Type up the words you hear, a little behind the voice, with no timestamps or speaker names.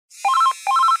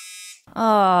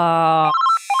Oh.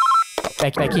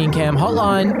 Becky and Cam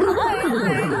hotline.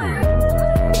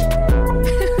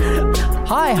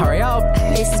 Hi, hurry up.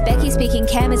 This is Becky speaking.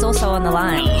 Cam is also on the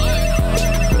line.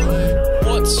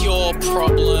 What's your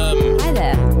problem? Hi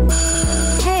there.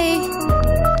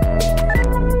 Hey.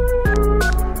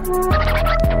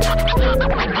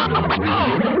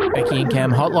 Becky and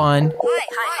Cam hotline.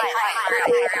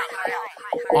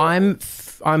 I'm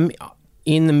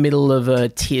in the middle of a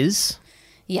tiz.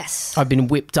 Yes. I've been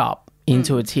whipped up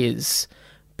into a tiz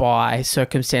by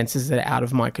circumstances that are out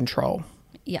of my control.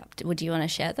 Yep. Would you want to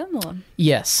share them, or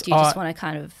Yes. do you just want to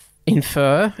kind of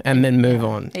infer and then move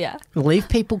on? Yeah. Leave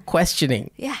people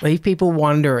questioning. Yeah. Leave people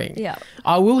wondering. Yeah.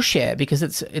 I will share because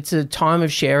it's a time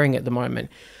of sharing at the moment.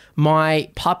 My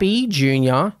puppy,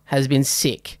 Junior, has been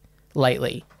sick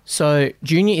lately. So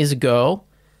Junior is a girl.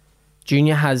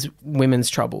 Junior has women's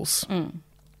troubles.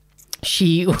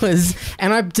 She was,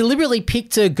 and I deliberately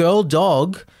picked a girl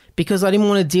dog because I didn't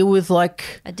want to deal with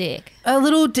like a dick?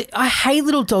 I hate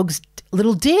little dogs,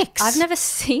 little dicks. I've never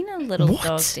seen a little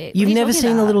dog dick. You've What are you never talking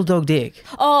seen a about? little dog dick?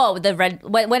 Oh, the red,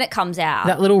 when it comes out.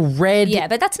 That little red. Yeah,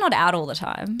 but that's not out all the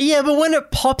time. Yeah, but when it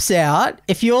pops out,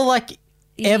 if you're like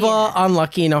ever Yeah.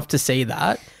 unlucky enough to see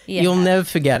that, Yeah. you'll never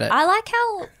forget it. I like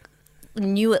how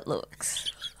new it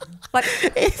looks. Like,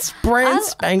 It's brand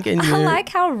spanking new. I like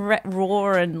how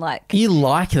raw and like, You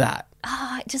like that.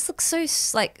 it just looks so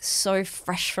so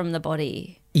fresh from the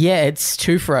body. Yeah, it's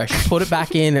too fresh. Put it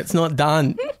back in. It's not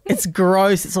done. It's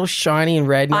gross. It's all shiny and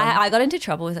red. I got into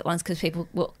trouble with it once because people,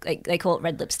 they call it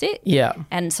red lipstick. Yeah.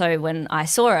 And so when I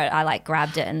saw it, I like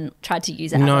grabbed it and tried to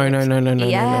use it. No, as a no, no, no, no,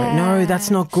 Yeah. no, no. That's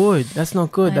not good. That's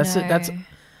not good. That's know. that's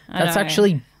I know.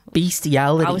 actually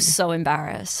bestiality. I was so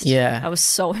embarrassed. Yeah. I was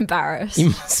so embarrassed. You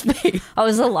must be. I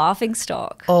was a laughing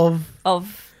stock Of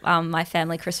my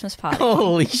family Christmas party.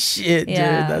 holy shit,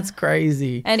 Yeah. dude. That's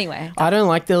crazy. Anyway, I don't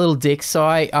like their little dicks, so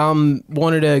I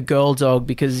wanted a girl dog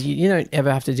because you don't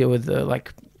ever have to deal with the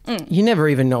like. You never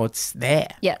even know it's there.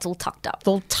 yeah, it's all tucked up. It's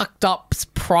all tucked up, it's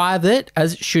private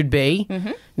as it should be.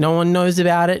 No one knows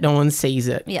about it. No one sees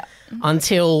it. Yeah.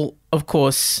 Until, of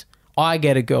course, I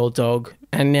get a girl dog,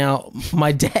 and now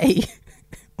my day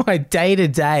to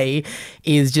day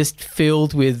is just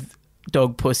filled with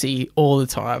dog pussy all the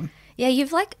time. Yeah,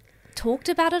 you've like talked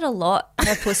about it a lot,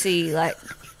 her pussy. Like,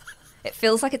 it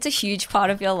feels like it's a huge part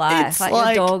of your life. It's Like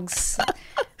like- your dog's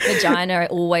vagina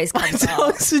always comes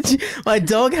up. My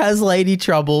dog has lady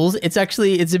troubles. It's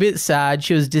a bit sad.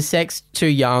 She was dissexed too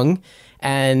young,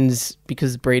 and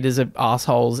because breeders are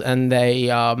assholes, and they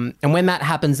and when that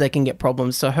happens, they can get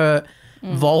problems. So her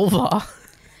vulva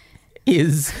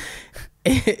is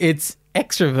it's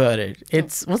extroverted.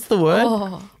 It's what's the word?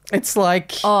 Oh, It's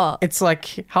like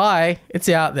hi. It's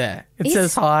out there. It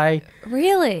says hi.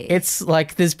 really? It's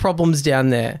like there's problems down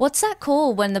there. What's that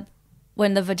called when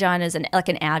the vagina's like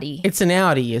an outie? It's an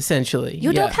outie essentially.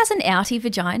 Your yeah. dog has an outie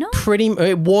vagina?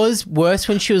 It was worse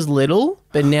when she was little,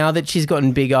 but now that she's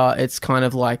gotten bigger, it's kind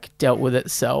of like dealt with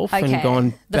itself and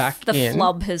gone back the in.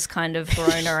 flub has kind of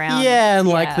grown around. Yeah, and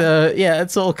like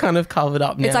it's all kind of covered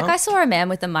up now. It's like I saw a man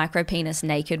with a micro penis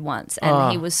naked once,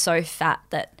 and he was so fat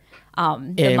that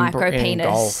the micro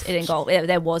penis it engulfed.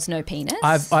 There was no penis.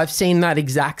 I've seen that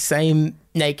exact same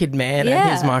naked man and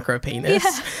his micro penis.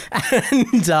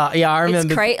 And I remember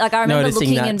It's crazy. Like I remember noticing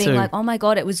looking that and being too. like, "Oh my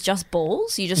god, it was just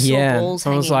balls." You just saw balls.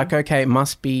 I was hanging. like, okay, it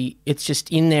must be. It's just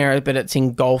in there, but it's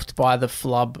engulfed by the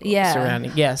flub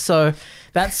surrounding. Yeah, so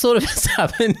that sort of has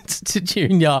happened to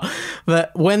Junior.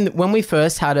 But when we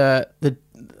first had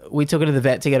we took her to the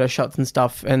vet to get her shots and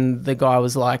stuff, and the guy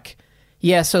was like,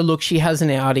 "Yeah, so look, she has an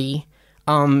outie.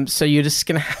 So you're just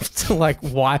gonna have to like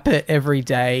wipe it every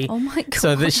day, Oh my God.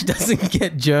 so that she doesn't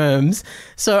get germs."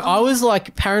 So I was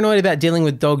like paranoid about dealing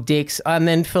with dog dicks, and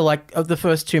then for like of the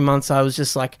first 2 months, I was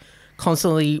just like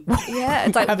constantly yeah,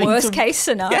 it's like having worst to case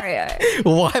scenario.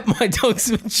 wipe my dog's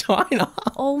vagina.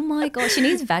 Oh my god, she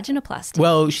needs vaginoplasty.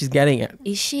 Well, she's getting it.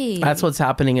 Is she? That's what's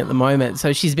happening at the moment.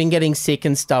 So she's been getting sick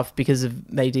and stuff because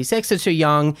they de-sex her too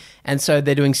young, and so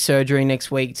they're doing surgery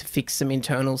next week to fix some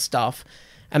internal stuff.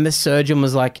 And the surgeon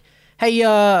was like, "Hey,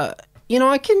 I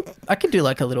can do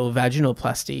like a little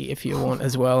vaginoplasty if you want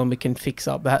as well, and we can fix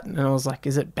up that." And I was like,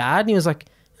 "Is it bad?" And he was like,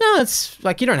 "No, it's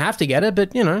like you don't have to get it,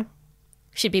 but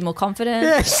She'd be more confident.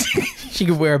 yeah, she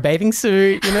could wear a bathing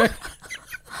suit,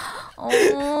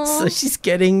 Oh. So she's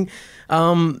getting,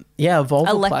 vulvoplasty.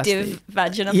 Elective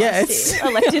vaginoplasty. Yeah, it's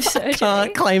elective surgery.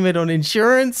 Can't claim it on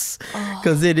insurance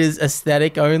because it is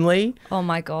aesthetic only. Oh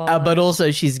my god. But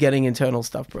also she's getting internal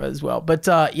stuff as well. But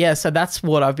so that's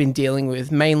what I've been dealing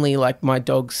with. Mainly like my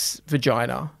dog's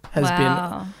vagina has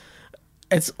been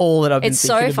It's all that I've been It's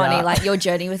thinking so funny. about. Like your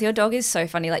journey with your dog is so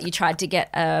funny. Like you tried to get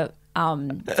a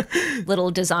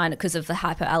little design because of the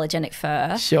hypoallergenic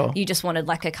fur. Sure. You just wanted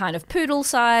like a kind of poodle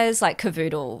size, like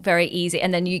cavoodle, very easy.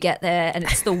 And then you get there and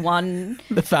it's the one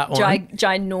the fat one.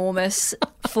 Ginormous,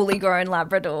 fully grown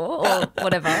Labrador or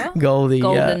whatever.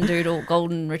 Golden doodle,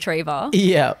 golden retriever.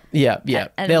 Yeah.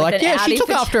 And they're like, yeah, she Audi took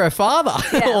after her father.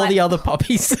 Yeah, all like- the other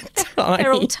puppies are tiny.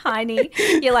 They're all tiny.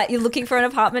 You're looking for an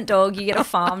apartment dog. You get a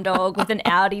farm dog with an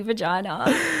Audi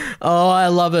vagina. Oh, I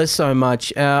love her so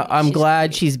much. I'm She's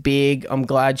glad great. she's big. I'm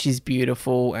glad she's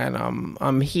beautiful, and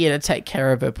I'm here to take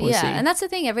care of her pussy. Yeah, and that's the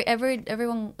thing.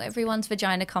 Everyone's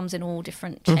vagina comes in all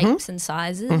different shapes and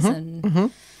sizes,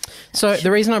 and So the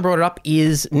reason I brought it up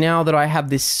is now that I have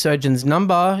this surgeon's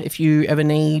number, if you ever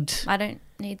need, I don't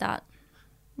need that.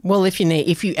 well, if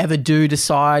you ever do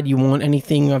decide you want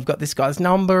anything, I've got this guy's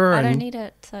number. I and don't need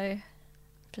it. So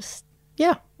just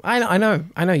yeah, I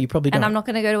know you probably don't. and I'm not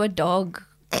going to go to a dog.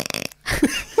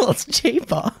 Well, it's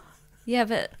cheaper. Yeah,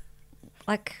 but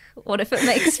like, what if it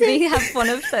makes me have one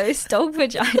of those dog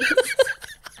vaginas?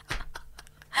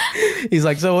 He's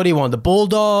like, so what do you want? The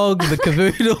bulldog, the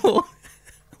cavoodle?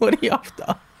 What are you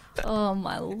after? Oh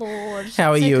my lord!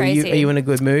 How are So you? crazy. Are you in a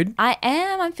good mood? I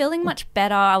am. I'm feeling much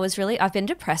better. I've been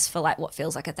depressed for like what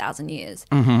feels like 1,000 years.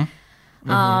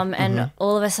 And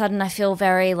all of a sudden I feel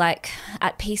very like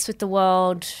at peace with the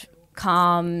world,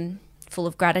 calm, full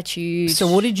of gratitude. So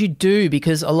what did you do?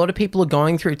 Because a lot of people are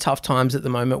going through tough times at the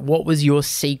moment. What was your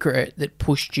secret that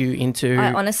pushed you into...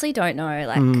 I honestly don't know.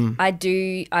 Like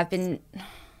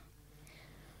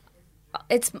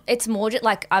it's more just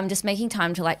like I'm just making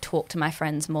time to like talk to my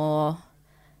friends more.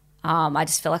 I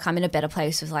just feel like I'm in a better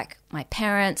place with like my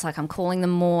parents. Like I'm calling them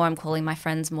more. I'm calling my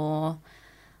friends more.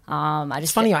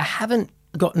 It's funny, I haven't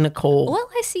gotten a call. Well,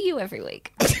 I see you every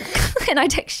week and I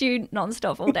text you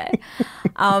nonstop all day.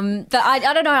 But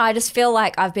I don't know. I just feel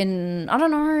like I've been, I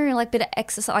don't know, like a bit of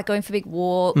exercise, like going for big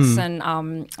walks and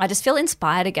I just feel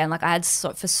inspired again. Like I had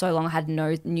for so long, I had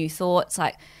no new thoughts,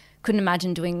 like couldn't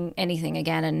imagine doing anything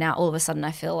again. And now all of a sudden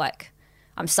I feel like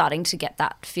I'm starting to get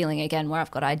that feeling again where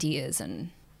I've got ideas and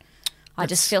I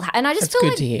just feel good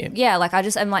like, to hear. yeah, like I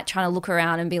just am like trying to look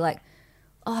around and be like,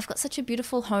 oh, I've got such a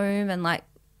beautiful home and like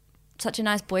such a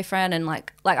nice boyfriend and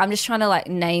like I'm just trying to like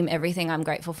name everything I'm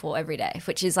grateful for every day,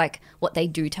 which is like what they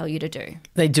do tell you to do.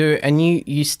 They do, and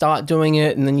you start doing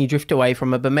it and then you drift away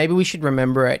from it, but maybe we should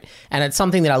remember it. And it's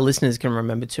something that our listeners can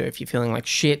remember too. If you're feeling like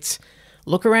shit,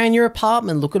 look around your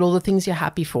apartment, look at all the things you're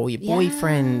happy for, your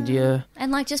boyfriend, your...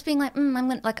 And like just being like, I'm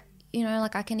going to like, you know,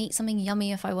 like I can eat something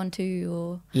yummy if I want to,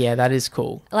 or... Yeah, that is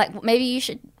cool. Like maybe you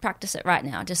should practice it right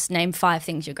now. Just name 5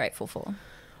 things you're grateful for.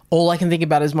 All I can think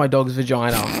about is my dog's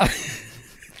vagina.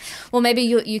 Well, maybe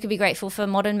you could be grateful for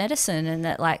modern medicine and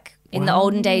that like in the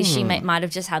olden days she might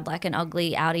have just had like an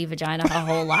ugly Audi vagina her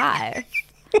whole life.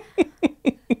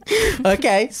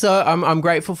 Okay, so I'm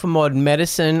grateful for modern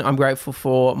medicine. I'm grateful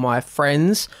for my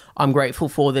friends. I'm grateful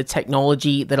for the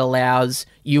technology that allows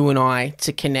you and I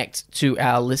to connect to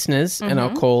our listeners and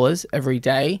our callers every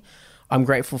day. I'm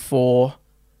grateful for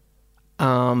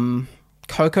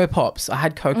Cocoa Pops. I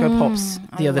had Cocoa Pops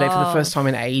the other day for the first time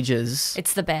in ages.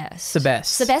 It's the best. The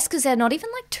best. It's the best because they're not even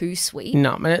like too sweet.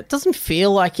 No, man, it doesn't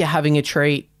feel like you're having a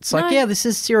treat. It's like, No. yeah, this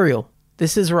is cereal.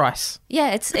 This is rice.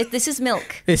 Yeah, this is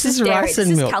milk. This is dairy. rice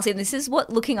and this milk. is calcium. This is what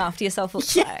looking after yourself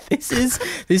looks Yeah, like. this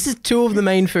is 2 of the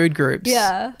main food groups.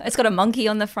 Yeah, it's got a monkey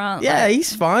on the front. Yeah, like,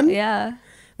 he's fun. yeah.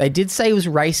 They did say he was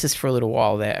racist for a little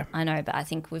while there. I know, but I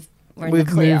think we're in We've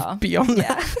the clear. moved beyond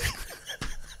that.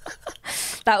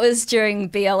 That was during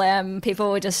BLM.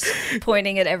 People were just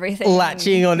pointing at everything.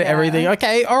 Latching on to everything.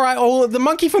 Okay, all right. Oh, the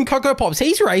monkey from Cocoa Pops,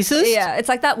 he's racist. Yeah, it's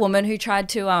like that woman who tried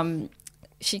to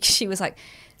she was like,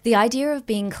 the idea of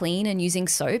being clean and using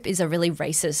soap is a really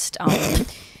racist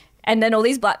and then all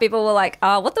these black people were like,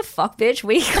 what the fuck, bitch?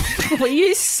 We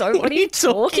use soap. What are you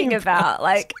talking about?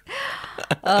 Like,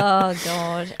 oh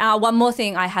God. One more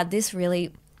thing. I had this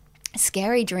really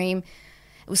scary dream.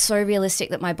 It was so realistic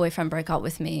that my boyfriend broke up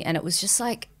with me, and it was just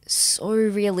like so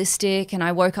realistic, and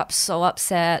I woke up so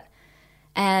upset.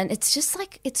 And it's just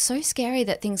like, it's so scary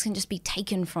that things can just be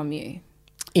taken from you.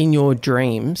 In your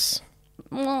dreams.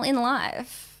 Well, in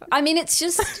life. I mean, it's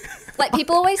just like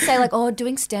people always say like, oh,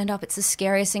 doing stand-up, it's the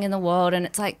scariest thing in the world. And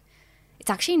it's like, it's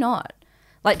actually not.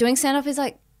 Like doing stand-up is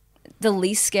like the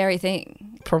least scary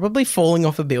thing. Probably falling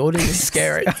off a building is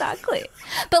scary. Exactly.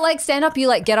 But like stand-up, you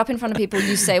like get up in front of people,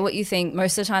 you say what you think.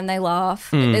 Most of the time they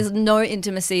laugh. There's no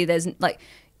intimacy. There's like,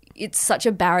 it's such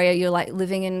a barrier. You're like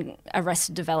living in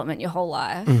Arrested Development your whole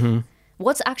life.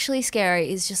 What's actually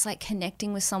scary is just like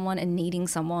connecting with someone and needing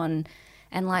someone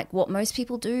and like what most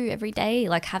people do every day,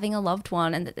 like having a loved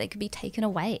one and that they could be taken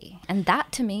away. And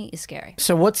that to me is scary.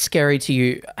 So what's scary to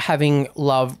you, having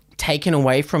love taken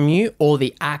away from you or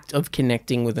the act of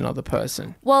connecting with another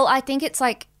person? Well, I think it's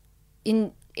like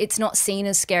it's not seen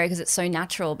as scary because it's so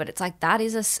natural, but it's like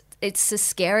it's a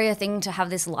scarier thing to have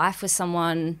this life with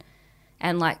someone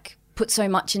and like put so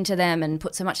much into them and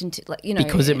put so much into like, you know.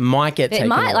 Because it might get taken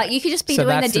away. Like you could just be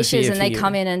doing the dishes and they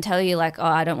come in and tell you like, oh,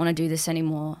 I don't want to do this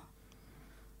anymore.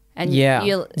 And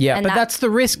but that's the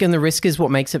risk, and the risk is what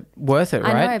makes it worth it,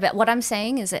 right? I know, but what I'm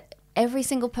saying is that every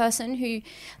single person who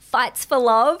fights for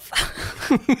love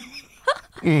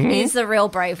is the real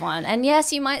brave one. And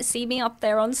yes, you might see me up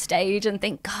there on stage and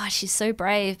think, gosh, she's so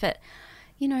brave. But,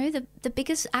 you know, the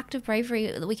biggest act of bravery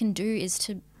that we can do is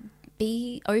to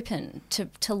be open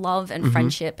to love and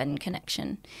friendship and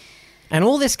connection. And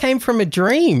all this came from a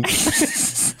dream.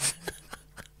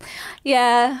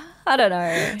 Yeah, I don't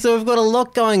know. So we've got a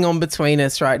lot going on between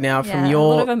us right now from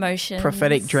your a lot of emotions,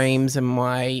 prophetic dreams and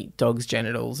my dog's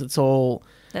genitals. It's all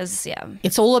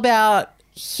about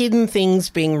hidden things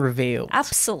being revealed.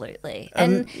 Absolutely.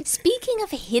 And speaking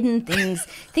of hidden things,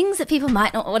 things that people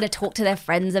might not want to talk to their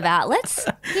friends about, let's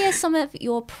hear some of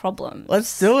your problems.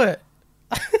 Let's do it.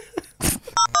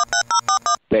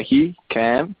 Becky,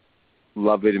 Cam,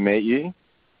 lovely to meet you.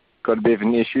 Got a bit of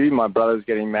an issue. My brother's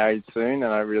getting married soon,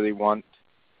 and I really want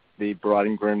the bride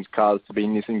and groom's cars to be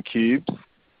Nissan Cubes.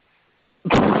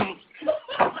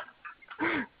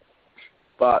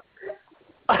 But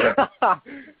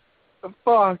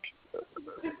fuck.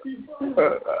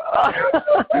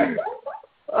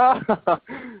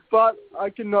 But I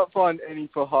cannot find any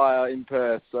for hire in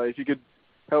Perth. So if you could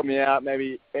help me out,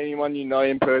 maybe anyone you know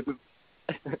in Perth,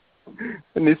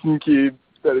 a Nissan Cube,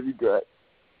 that'd be great.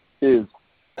 Cheers.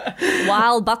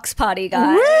 Wild Bucks party,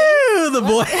 guys. Woo!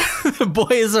 The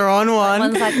boys are on one.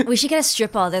 One's like, we should get a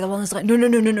stripper. The other one's like, no.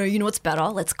 You know what's better?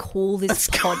 Let's call this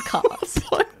podcast.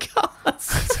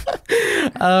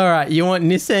 All right. You want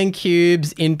Nissan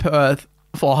Cubes in Perth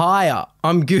for hire?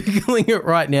 I'm Googling it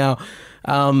right now.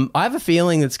 I have a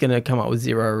feeling it's going to come up with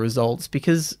 0 results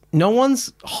because no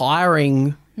one's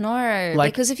hiring. No,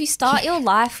 because if you start your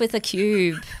life with a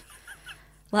cube,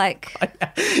 like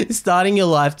starting your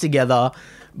life together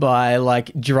by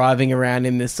like driving around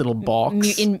in this little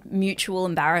box in mutual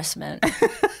embarrassment.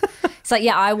 It's like,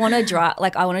 yeah, I want to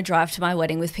drive to my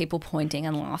wedding with people pointing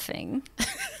and laughing.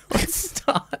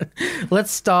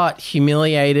 Let's start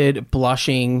humiliated,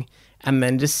 blushing, and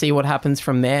then just see what happens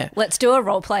from there. Let's do a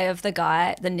role play of the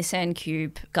Nissan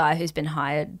Cube guy who's been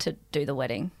hired to do the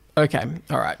wedding. Okay.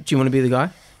 All right. Do you want to be the guy?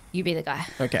 You be the guy.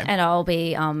 Okay. And I'll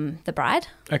be the bride.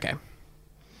 Okay.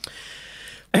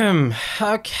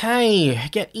 Okay,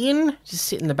 get in. Just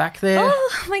sit in the back there.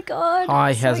 Oh my God.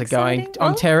 Hi, how's it going?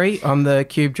 I'm Terry. I'm the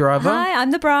Cube driver. Hi,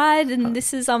 I'm the bride, and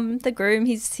this is the groom.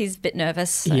 He's a bit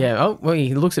nervous. So. Yeah. Oh, well,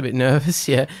 he looks a bit nervous.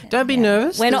 Yeah. Don't be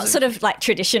nervous. We're not sort of like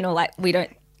traditional. Like we don't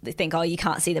think, oh, you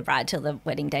can't see the bride till the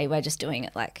wedding day. We're just doing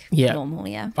it like normal.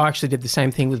 Yeah. I actually did the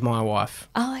same thing with my wife.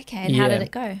 Oh, okay. And how did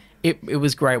it go? It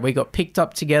was great. We got picked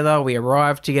up together. We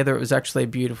arrived together. It was actually a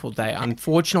beautiful day.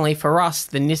 Unfortunately for us,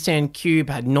 the Nissan Cube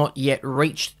had not yet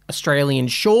reached Australian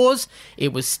shores.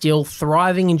 It was still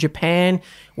thriving in Japan.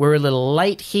 We're a little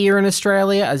late here in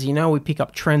Australia. As you know, we pick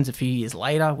up trends a few years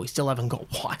later. We still haven't got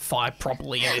Wi-Fi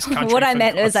properly in this country. What I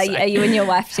meant was, are you and your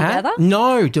wife together?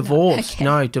 No, divorced.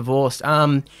 No, divorced.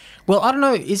 Well, I don't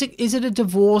know. Is it a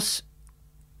divorce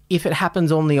if it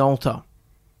happens on the altar?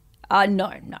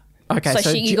 No. Okay,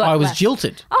 so I was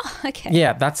jilted. Oh, okay.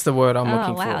 Yeah, that's the word I'm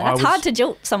looking for. That's hard to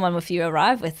jilt someone if you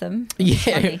arrive with them.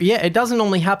 Yeah, it doesn't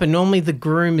normally happen. Normally the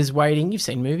groom is waiting. You've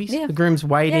seen movies. Yeah. The groom's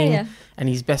waiting and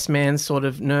his best man's sort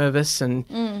of nervous and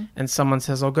someone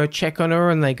says, I'll go check on her,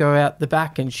 and they go out the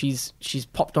back and she's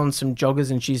popped on some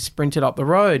joggers and she's sprinted up the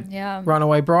road. Yeah.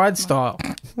 Runaway bride style.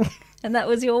 And that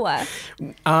was your wife?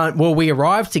 Well, we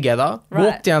arrived together,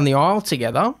 walked down the aisle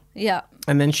together. Yeah.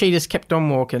 And then she just kept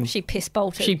on walking. She piss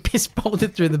bolted. She piss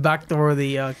bolted through the back door of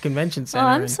the convention centre. Oh,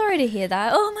 I'm sorry to hear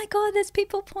that. Oh my God, there's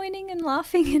people pointing and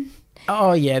laughing and.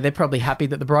 Oh yeah, they're probably happy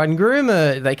that the bride and groom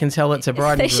they can tell it's a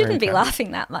bride and groom. They shouldn't be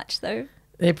laughing that much though.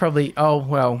 They're probably. Oh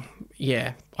well,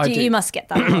 yeah. You must get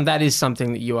that. That is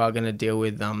something that you are going to deal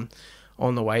with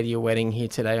on the way to your wedding here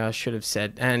today. I should have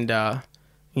said, and I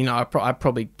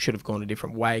probably should have gone a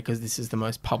different way because this is the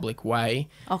most public way.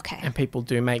 Okay. And people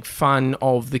do make fun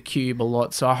of the Cube a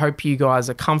lot. So I hope you guys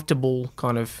are comfortable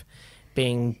kind of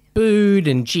being booed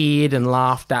and jeered and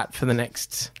laughed at for the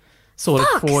next sort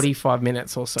of 45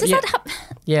 minutes or so. Does that happen?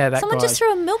 Yeah, that Someone guy. Just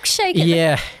threw a milkshake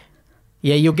at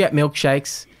Yeah, you'll get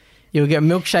milkshakes. You'll get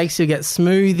milkshakes. You'll get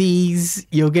smoothies.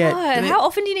 You'll get. God, how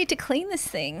often do you need to clean this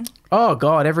thing? Oh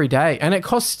God, every day, and it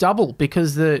costs double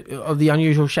because of the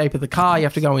unusual shape of the car. You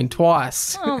have to go in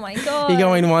twice. Oh my God! You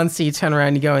go in once, you turn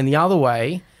around, you go in the other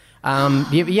way.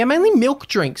 Mainly milk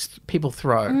drinks people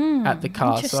throw at the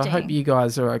car. So I hope you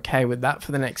guys are okay with that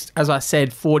for the next, as I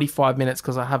said, 45 minutes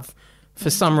because I have, for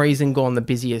some reason, gone the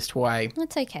busiest way.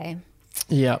 That's okay.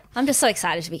 Yeah. I'm just so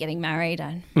excited to be getting married.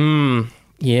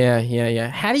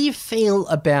 Yeah. How do you feel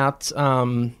about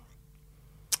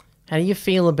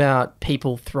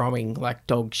people throwing like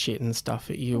dog shit and stuff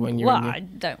at you when you're I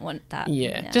don't want that.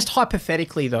 Yeah. Just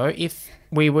hypothetically though, if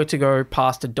we were to go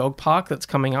past a dog park that's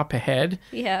coming up ahead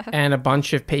and a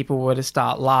bunch of people were to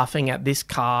start laughing at this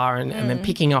car and then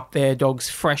picking up their dog's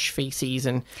fresh feces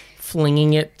and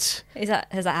flinging it. Has that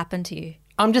happened to you?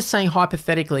 I'm just saying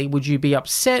hypothetically, would you be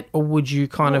upset or would you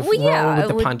kind of roll with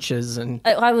the punches? And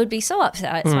I would be so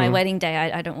upset. It's my wedding day.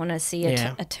 I don't want to see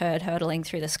a turd hurtling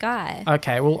through the sky.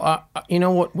 Okay, well, you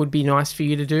know what would be nice for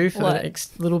you to do for the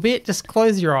next little bit? Just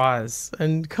close your eyes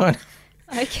and kind of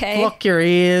block your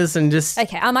ears and just...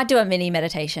 Okay, I might do a mini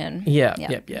meditation.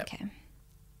 Yep.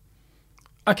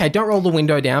 Okay, don't roll the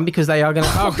window down because they are going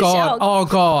to... Oh,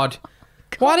 God.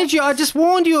 Why did you... I just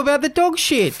warned you about the dog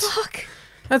shit. Fuck.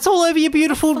 That's all over your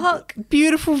beautiful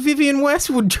Vivienne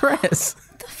Westwood dress.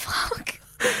 What the fuck?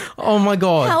 Oh, my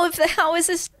God. How is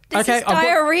this... This is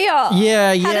diarrhea.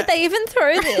 Yeah. How did they even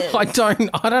throw this? I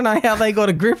don't know how they got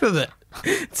a grip of it.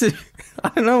 I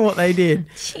don't know what they did.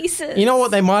 Jesus. You know what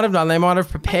they might have done? They might have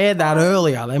prepared that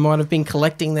earlier. They might have been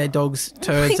collecting their dog's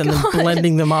turds and then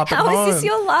blending them up at home. How is this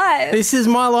your life? This is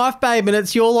my life, babe, and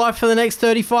it's your life for the next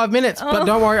 35 minutes. But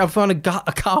don't worry, I've found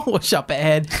a car wash up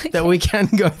ahead that we can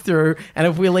go through. And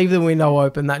if we leave the window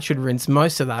open, that should rinse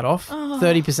most of that off.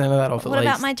 30% of that off at least. What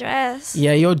about my dress?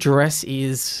 Yeah, your dress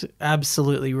is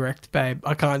absolutely wrecked, babe.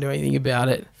 I can't do anything about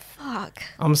it. Fuck.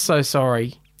 I'm so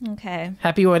sorry. Okay.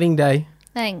 Happy wedding day.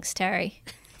 Thanks, Terry.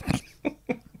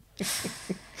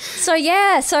 So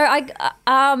I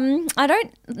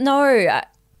don't know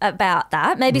about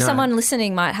that. Maybe someone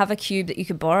listening might have a cube that you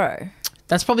could borrow.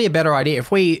 That's probably a better idea.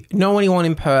 If we know anyone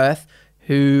in Perth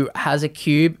who has a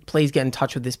cube, please get in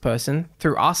touch with this person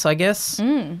through us, I guess.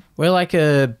 We're like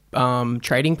a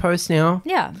trading post now.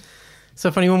 Yeah. So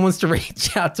if anyone wants to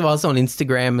reach out to us on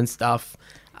Instagram and stuff,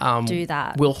 do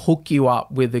that. We'll hook you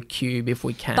up with a cube if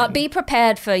we can. But be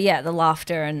prepared for the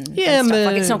laughter and stuff.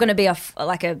 Like it's not going to be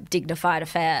a dignified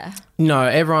affair. No,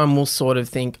 everyone will sort of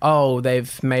think, oh,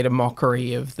 they've made a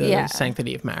mockery of the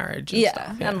sanctity of marriage and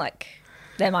stuff. Yeah, and like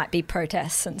there might be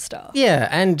protests and stuff. Yeah,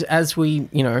 and as we,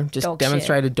 just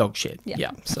demonstrated dog shit. Yeah.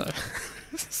 So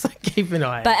keep an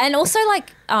eye out. And also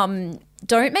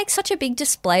don't make such a big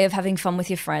display of having fun with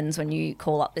your friends when you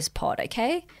call up this pod,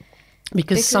 okay?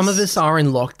 Because some of us are in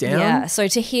lockdown. Yeah, so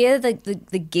to hear the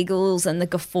giggles and the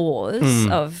guffaws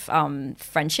of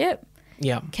friendship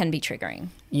can be triggering.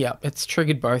 Yeah, it's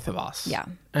triggered both of us. Yeah.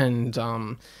 And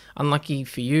unlucky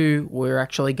for you, we're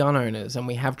actually gun owners and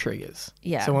we have triggers.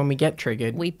 Yeah. So when we get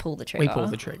triggered... We pull the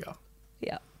trigger.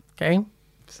 Yeah. Okay?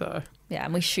 So... Yeah,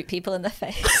 and we shoot people in the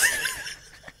face.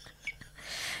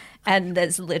 And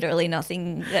there's literally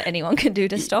nothing that anyone can do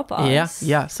to stop us.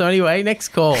 Yeah. So anyway, next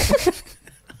call.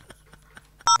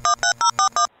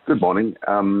 Good morning.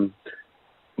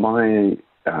 My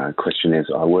question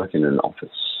is, I work in an office,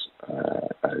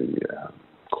 a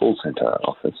call centre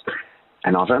office,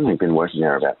 and I've only been working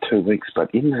there about 2 weeks. But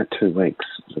in that 2 weeks,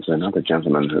 there's another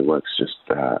gentleman who works just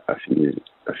a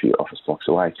few office blocks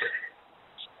away.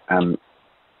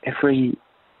 Every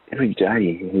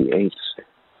day he eats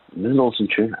noodles and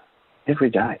tuna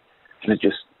every day, and it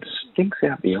just stinks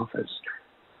out the office.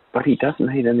 But he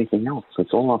doesn't eat anything else. That's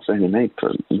all I've seen him eat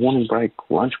for morning break,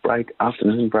 lunch break,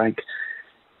 afternoon break.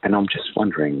 And I'm just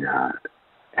wondering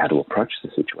how to approach the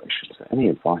situation. So any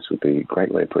advice would be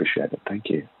greatly appreciated. Thank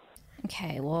you.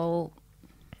 Okay, well,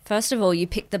 first of all, you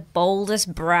pick the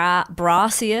boldest,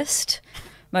 brassiest,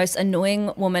 most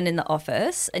annoying woman in the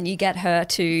office and you get her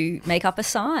to make up a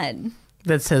sign.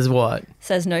 That says what?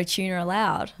 Says no tuna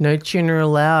allowed. No tuna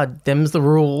allowed. Them's the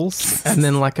rules. And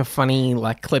then like a funny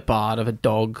clip art of a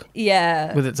dog.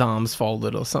 Yeah. With its arms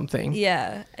folded or something.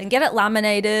 Yeah. And get it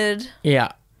laminated.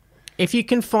 Yeah. If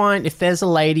there's a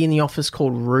lady in the office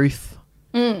called Ruth,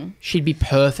 she'd be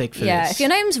perfect for this. Yeah. If your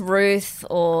name's Ruth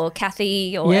or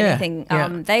Kathy or anything,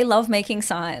 they love making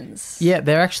signs. Yeah,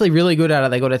 they're actually really good at it.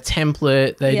 They got a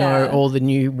template. They know all the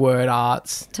new word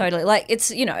arts. Totally.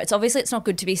 It's obviously it's not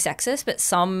good to be sexist, but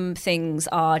some things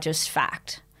are just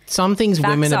fact. Some things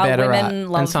women are better at,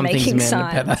 and some things men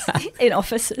are better at. In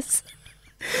offices.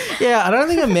 Yeah, I don't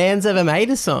think a man's ever made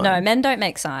a sign. No, men don't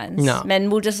make signs. No. Men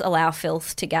will just allow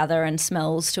filth to gather and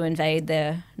smells to invade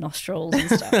their nostrils and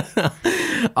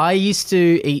stuff. I used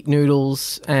to eat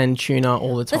noodles and tuna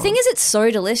all the time. The thing is, it's so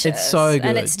delicious. It's so good.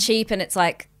 And it's cheap and it's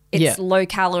like, it's low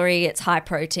calorie, it's high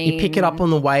protein. You pick it up on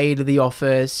the way to the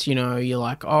office, you know, you're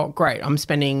like, oh, great, I'm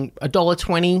spending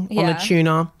 $1.20 on the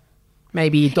tuna,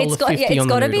 maybe $1.50 on the noodles. It's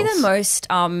got to be the most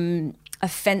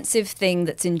offensive thing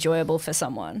that's enjoyable for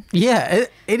someone. Yeah,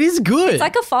 it is good. It's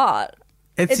like a fart.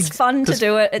 It's fun to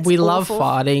do it. We love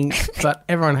farting, but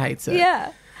everyone hates it.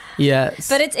 Yeah. Yeah.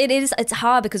 But it's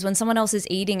hard because when someone else is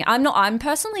eating, I'm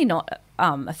personally not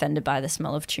offended by the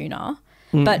smell of tuna,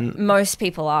 but most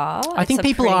people are. I think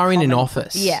people are in an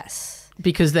office. Yes.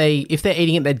 Because if they're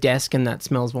eating at their desk and that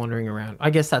smell's wandering around,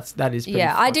 I guess that is pretty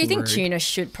I do think rude. tuna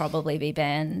should probably be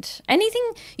banned. Anything,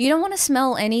 you don't want to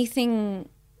smell anything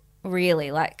really,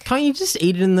 like. Can't you just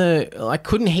eat it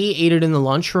couldn't he eat it in the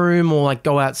lunchroom or like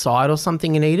go outside or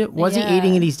something and eat it? Why is he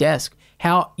eating at his desk?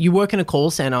 How you work in a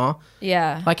call center?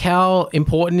 Yeah. Like how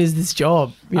important is this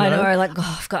job? I know, like,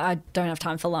 I don't have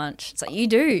time for lunch. It's like, you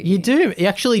do. You do. You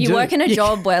actually do. You work in a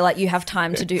job where like you have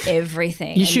time to do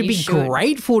everything. You should be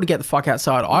grateful to get the fuck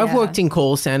outside. I've worked in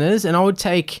call centers and I would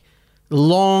take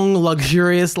long,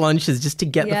 luxurious lunches just to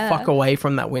get the fuck away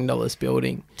from that windowless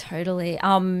building. Totally.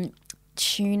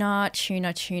 Tuna.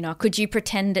 Could you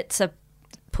pretend it's a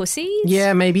pussy?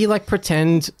 Yeah, maybe like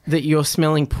pretend that you're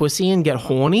smelling pussy and get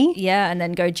horny. Yeah, and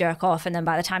then go jerk off, and then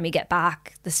by the time you get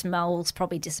back, the smell's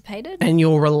probably dissipated. And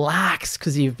you'll relax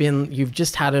because you've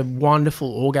just had a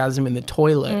wonderful orgasm in the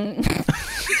toilet.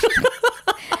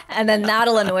 And then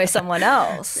that'll annoy someone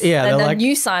else. Yeah, then the like,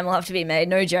 new sign will have to be made: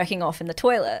 no jerking off in the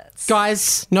toilets.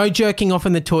 Guys, no jerking off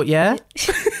in the toilet. Yeah.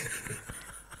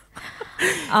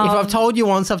 If I've told you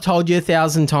once, I've told you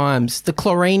 1,000 times. The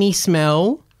chlorine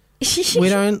smell, we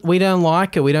don't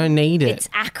like it. We don't need it. It's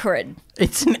acrid.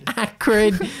 It's an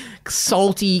acrid,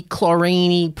 salty,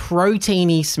 chlorine,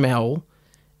 proteiny smell.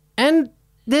 And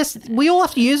we all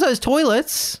have to use those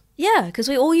toilets. Yeah, because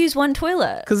we all use one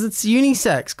toilet. Because it's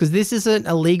unisex. Because this isn't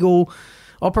a legal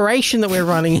operation that we're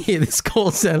running here, this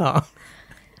call center.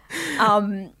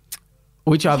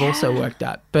 Which I've also worked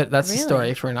at, but that's a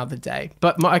story for another day.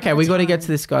 But we got to get to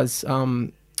this, guys.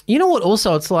 You know what?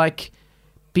 Also, it's like,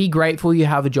 be grateful you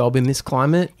have a job in this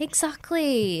climate.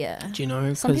 Exactly. Do you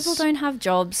know? Some people don't have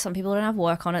jobs. Some people don't have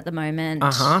work on at the moment.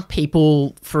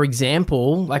 People, for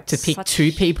example, like to pick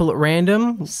two people at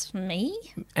random. Me?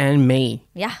 And me.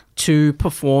 Yeah. Two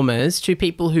performers, two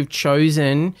people who've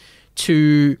chosen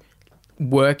to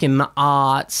work in the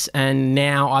arts and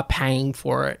now are paying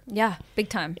for it. Yeah, big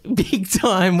time. Big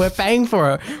time. We're paying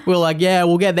for it. We're like, yeah,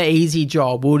 we'll get the easy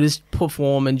job. We'll just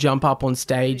perform and jump up on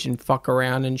stage and fuck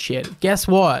around and shit. Guess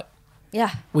what?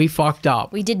 Yeah. We fucked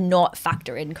up. We did not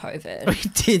factor in COVID. We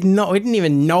did not. We didn't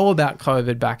even know about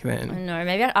COVID back then. No,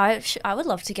 maybe I would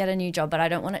love to get a new job, but I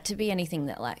don't want it to be anything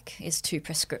that like is too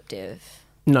prescriptive.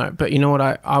 No, but you know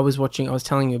what? I was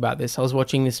telling you about this. I was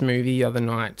watching this movie the other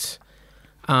night.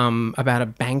 About a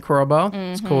bank robber.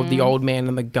 It's called The Old Man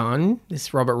and the Gun,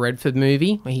 this Robert Redford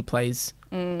movie where he plays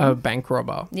a bank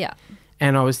robber. Yeah.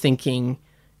 And I was thinking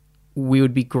we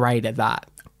would be great at that.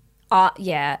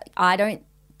 Yeah. I don't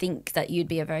think that you'd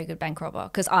be a very good bank robber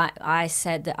because I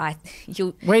said that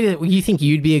you think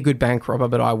you'd be a good bank robber,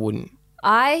 but I wouldn't.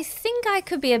 I think I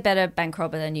could be a better bank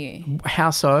robber than you. How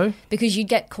so? Because you'd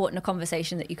get caught in a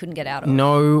conversation that you couldn't get out of.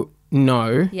 No.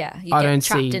 Yeah, you I get don't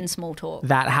trapped see in small talk.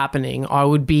 That happening.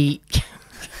 I'd be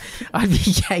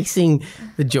casing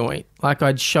the joint. Like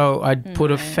I'd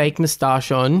put a fake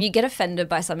moustache on. You get offended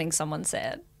by something someone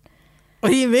said. What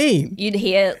do you mean? You'd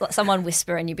hear someone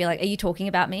whisper and you'd be like, "Are you talking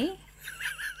about me?"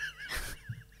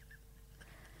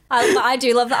 I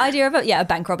do love the idea of a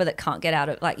bank robber that can't get out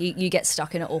of, like, you get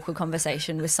stuck in an awkward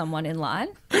conversation with someone in line.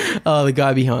 Oh, the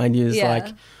guy behind you is like,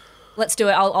 let's do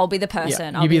it. I'll be the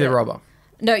person. Yeah, you be the robber.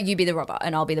 No, you be the robber,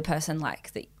 and I'll be the person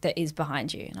like that is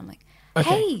behind you. And I'm like,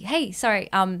 hey, sorry.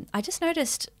 I just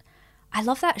noticed. I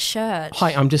love that shirt.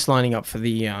 Hi, I'm just lining up for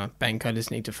the bank. I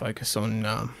just need to focus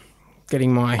on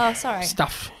getting my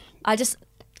stuff.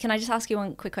 Can I just ask you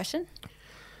one quick question?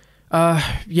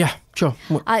 Yeah, sure.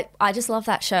 I just love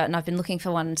that shirt, and I've been looking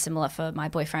for one similar for my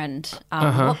boyfriend.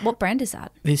 What brand is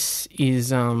that? This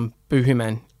is Boohoo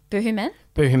Man. Boohoo Man?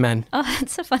 Boohoo Man. Oh,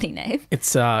 that's a funny name.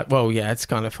 It's it's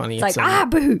kind of funny. It's like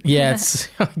boo. Yeah,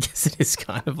 I guess it is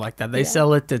kind of like that. They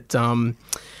sell it at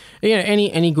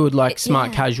any good like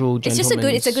smart casual gentleman's.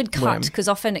 It's a good cut because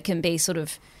often it can be sort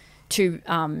of too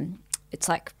it's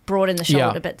like broad in the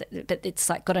shoulder, but it's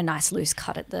like got a nice loose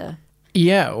cut at the.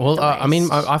 Yeah, well, I mean,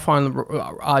 I find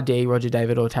RD, Roger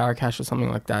David, or Tara Cash or something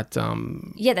like that.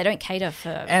 Yeah, they don't cater for...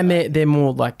 And they're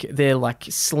more like, they're like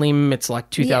slim. It's like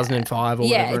 2005 or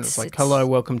whatever. And it's like, hello,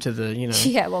 welcome to the, you know.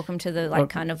 Yeah, welcome to the like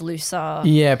kind of looser...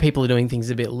 Yeah, people are doing things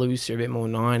a bit looser, a bit more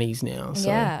 90s now. So,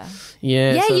 yeah.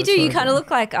 Yeah, so you do. You kind of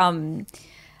look like...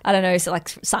 I don't know, so like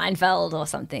Seinfeld or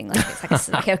something. Like it's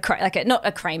like not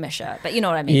a Kramer shirt, but you know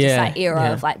what I mean. Yeah, just that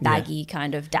era of like baggy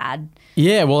kind of dad.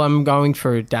 Yeah, well, I'm going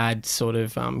for a dad sort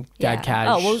of dad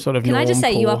cash sort of. Can I just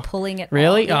say norm you poor. are pulling it?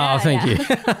 Really? Off. Oh, thank you.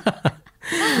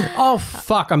 Oh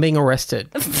fuck! I'm being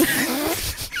arrested.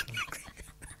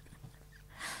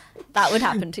 That would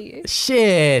happen to you.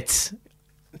 Shit!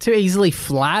 Too easily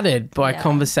flattered by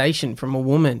conversation from a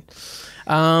woman.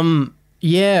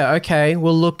 Yeah, okay.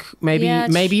 Well, look, maybe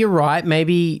you're right.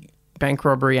 Maybe bank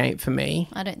robbery ain't for me.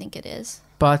 I don't think it is.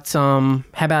 But how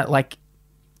about like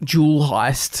jewel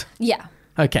heist? Yeah.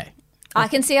 Okay. I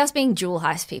can see us being jewel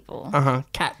heist people.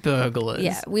 Cat burglars.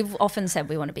 Yeah, we've often said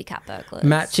we want to be cat burglars.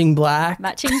 Matching black.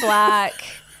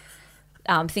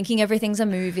 Thinking everything's a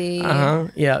movie.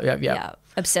 Yeah.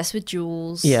 Obsessed with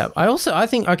jewels. Yeah. I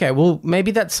think, okay, well,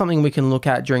 maybe that's something we can look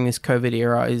at during this COVID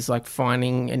era is like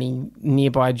finding any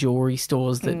nearby jewelry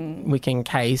stores that we can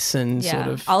case and sort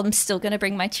of. I'm still going to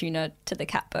bring my tuna to the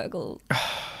cat burgle.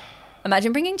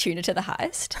 Imagine bringing tuna to the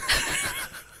heist.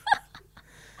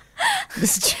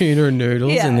 There's tuna and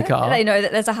noodles in the car. They know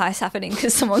that there's a heist happening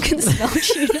because someone can smell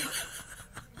tuna.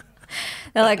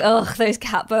 They're like, oh, those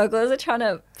cat burglars are trying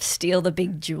to steal the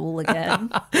big jewel again.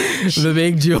 The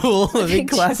big jewel, the big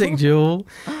classic jewel.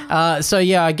 So,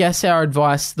 yeah, I guess our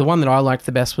advice, the one that I liked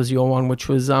the best was your one, which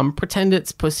was pretend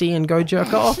it's pussy and go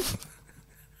jerk off.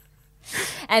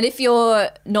 And if you're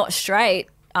not straight,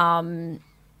 pretend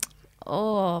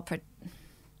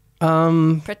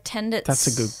it's... That's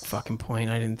a good fucking point.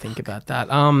 I didn't think about that.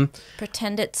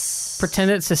 Pretend it's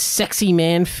a sexy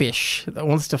man fish that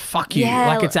wants to fuck you. Yeah.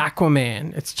 Like it's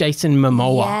Aquaman. It's Jason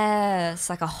Momoa. Yeah,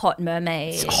 it's like a hot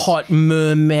mermaid. It's hot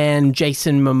merman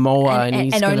Jason Momoa.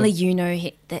 And only you know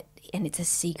that, and it's a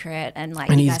secret, and like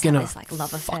and you he's guys gonna have this like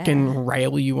love affair. fucking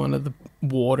rail you under the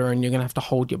water, and you're gonna have to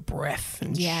hold your breath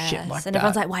and shit like that. And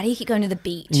everyone's like, "Why do you keep going to the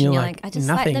beach?" And you're like, "I just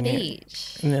like the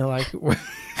beach." And they're like,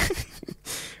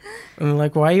 and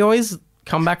like, why you always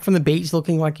come back from the beach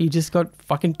looking like you just got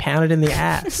fucking pounded in the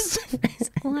ass?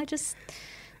 Well,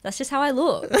 that's just how I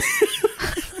look.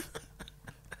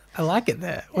 I like it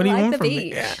there. What do you want from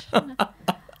me? Yeah,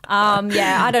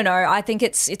 I don't know. I think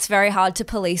it's very hard to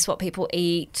police what people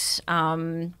eat.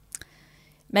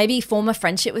 Maybe form a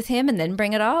friendship with him and then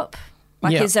bring it up.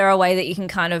 Like, is there a way that you can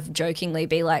kind of jokingly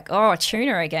be like, oh,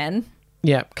 tuna again?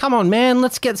 Yeah. Come on, man.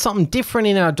 Let's get something different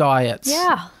in our diets.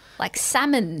 Yeah. Like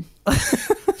salmon.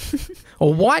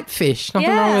 Or whitefish. Nothing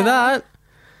wrong with that.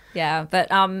 Yeah, but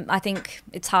I think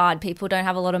it's hard. People don't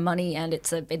have a lot of money, and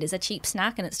it is a cheap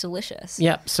snack, and it's delicious.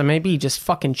 Yeah, so maybe just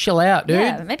fucking chill out, dude.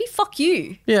 Yeah, maybe fuck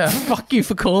you. Yeah, fuck you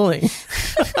for calling.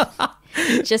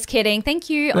 Just kidding. Thank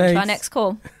you. On to our next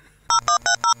call.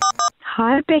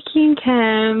 Hi, Becky and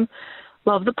Cam.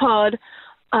 Love the pod.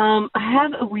 I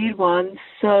have a weird one.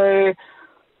 So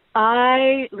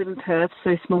I live in Perth,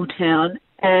 so small town,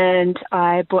 and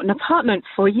I bought an apartment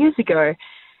 4 years ago.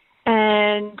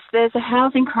 And there's a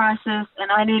housing crisis,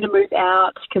 and I need to move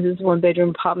out because it's a one-bedroom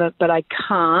apartment, but I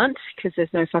can't because there's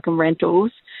no fucking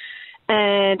rentals.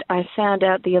 And I found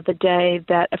out the other day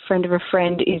that a friend of a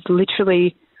friend is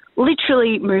literally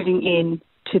moving in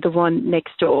to the one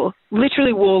next door,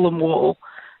 literally wall and wall.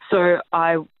 So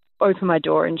I open my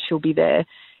door and she'll be there.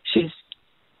 She's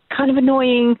kind of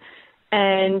annoying,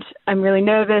 and I'm really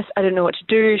nervous. I don't know what to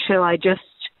do. Shall I just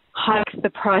hike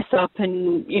the price up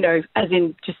and, as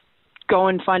in just go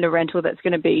and find a rental that's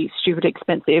going to be stupid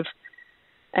expensive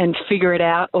and figure it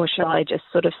out, or shall I just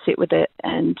sort of sit with it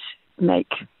and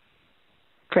make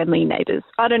friendly neighbours?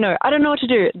 I don't know. I don't know what to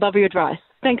do. Love your advice.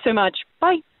 Thanks so much.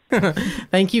 Bye.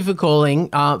 Thank you for calling.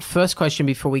 First question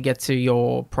before we get to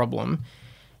your problem.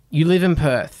 You live in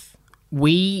Perth.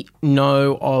 We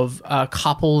know of a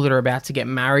couple that are about to get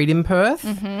married in Perth,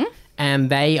 and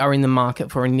they are in the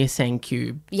market for a Nissan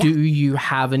Cube. Yeah. Do you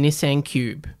have a Nissan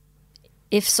Cube?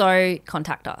 If so,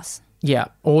 contact us. Yeah.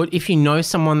 Or if you know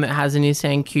someone that has a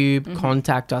Nissan Cube,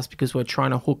 contact us because we're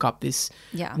trying to hook up this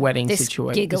wedding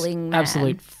situation. Giggling man.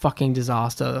 Absolute fucking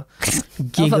disaster.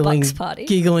 Of a bucks party.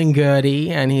 Giggling Gertie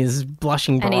and his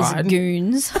blushing bride. And his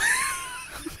goons.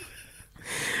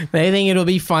 They think it'll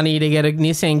be funny to get a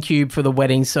Nissan Cube for the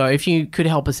wedding. So if you could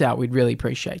help us out, we'd really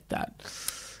appreciate that.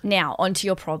 Now, onto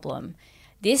your problem.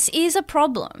 This is a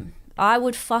problem. I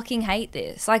would fucking hate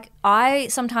this. Like,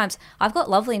 I've got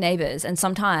lovely neighbours, and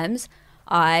sometimes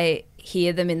I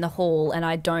hear them in the hall and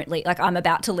I don't leave, like I'm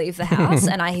about to leave the house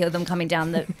and I hear them coming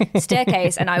down the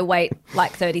staircase and I wait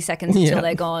like 30 seconds until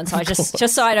they're gone. So I just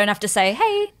so I don't have to say,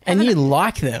 hey. And you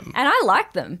like them. And I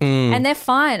like them. And they're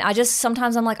fine.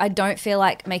 Sometimes I'm like, I don't feel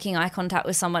like making eye contact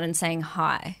with someone and saying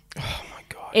hi. Oh my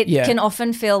God. It can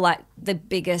often feel like the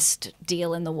biggest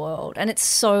deal in the world. And it's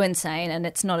so insane and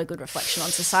it's not a good reflection on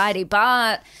society.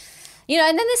 But... You know,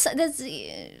 and then there's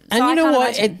and you know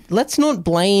what? Let's not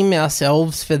blame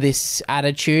ourselves for this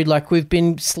attitude. Like, we've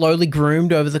been slowly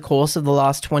groomed over the course of the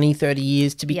last 20, 30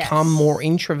 years to become more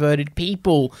introverted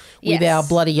people with our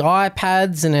bloody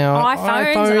iPads and our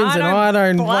iPhones and I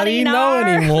don't bloody know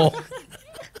anymore.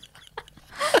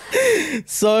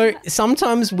 So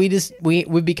sometimes we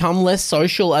become less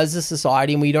social as a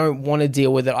society and we don't want to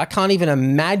deal with it. I can't even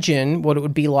imagine what it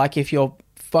would be like if you're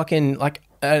fucking like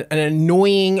an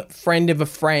annoying friend of a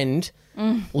friend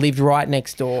lived right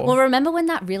next door. Well, remember when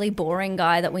that really boring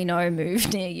guy that we know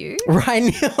moved near you?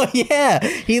 Right now, yeah.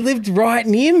 He lived right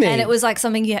near me. And it was like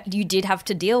something you did have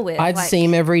to deal with. I'd see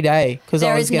him every day because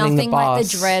I was getting the bus. There is nothing like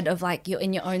the dread of like you're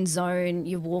in your own zone,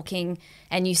 you're walking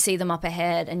and you see them up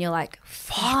ahead and you're like,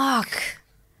 fuck,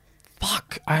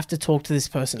 I have to talk to this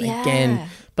person again.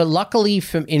 But luckily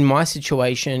in my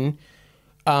situation...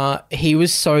 he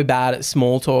was so bad at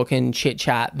small talk and chit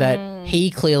chat that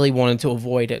he clearly wanted to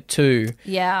avoid it too.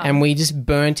 Yeah. And we just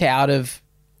burnt out of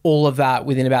all of that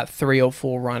within about 3 or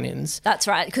 4 run-ins. That's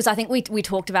right. Because I think we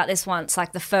talked about this once,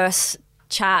 like the first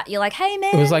chat, you're like, hey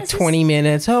man. It was like 20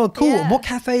 minutes. Oh, cool. Yeah. What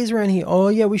cafes around here? Oh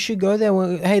yeah, we should go there.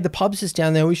 Hey, the pub's just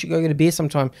down there. We should go get a beer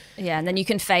sometime. Yeah. And then you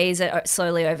can phase it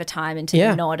slowly over time into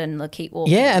you nod and keep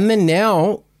walking. Yeah. And then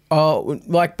now,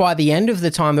 like by the end of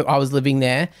the time that I was living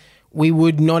there, we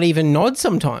would not even nod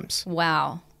sometimes.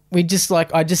 Wow. I'd just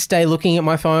stay looking at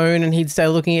my phone and he'd stay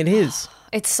looking at his.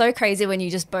 It's so crazy when you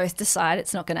just both decide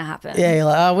it's not going to happen. Yeah, you're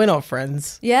like, oh, we're not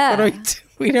friends. Yeah.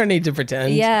 We don't need to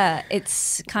pretend. Yeah,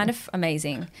 it's kind of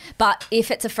amazing. But if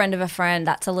it's a friend of a friend,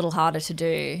 that's a little harder to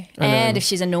do. And if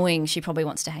she's annoying, she probably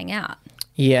wants to hang out.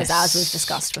 Yes. Because as we've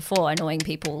discussed before, annoying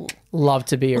people love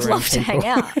to be around love to hang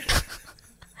out.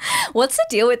 What's the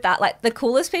deal with that? Like the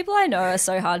coolest people I know are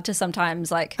so hard to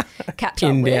sometimes like catch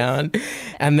up with. Down.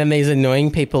 And then these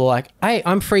annoying people are like, hey,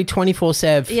 I'm free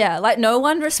 24/7. Yeah, like no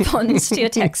one responds to your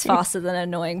text faster than an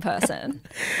annoying person.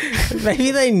 Maybe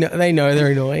they know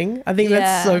they're annoying. I think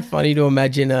that's so funny to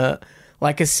imagine a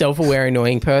self-aware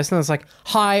annoying person that's like,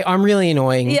 hi, I'm really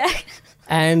annoying. Yeah.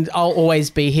 And I'll always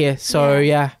be here. So,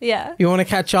 yeah. You want to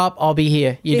catch up? I'll be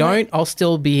here. You don't? I'll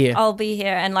still be here. I'll be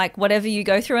here. And, like, whatever you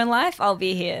go through in life, I'll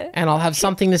be here. And I'll have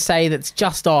something to say that's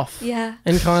just off. Yeah.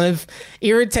 And kind of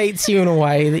irritates you in a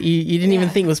way that you didn't even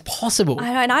think was possible.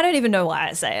 I know. And I don't even know why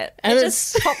I say it. And it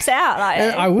just pops out.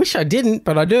 I wish I didn't,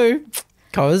 but I do.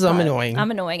 Because I'm annoying.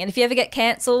 I'm annoying. And if you ever get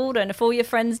cancelled and if all your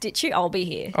friends ditch you, I'll be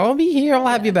here. I'll be here. I'll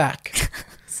have you back.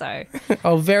 So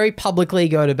I'll very publicly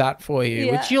go to bat for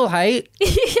you, which you'll hate.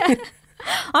 Yeah.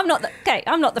 I'm not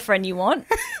the friend you want,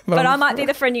 but I might be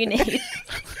the friend you need.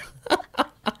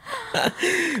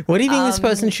 What do you think this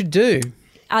person should do?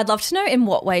 I'd love to know in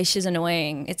what way she's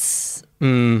annoying. It's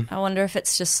I wonder if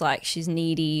it's just like she's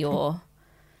needy or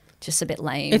just a bit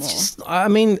lame.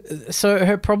 So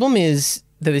her problem is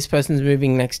that this person's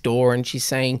moving next door and she's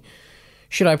saying,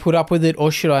 should I put up with it or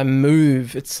should I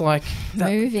move? It's like...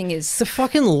 Moving is... the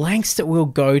fucking lengths that we'll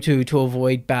go to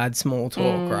avoid bad small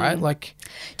talk, right? Like...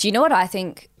 Do you know what I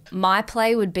think? My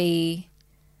play would be,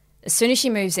 as soon as she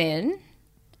moves in,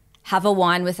 have a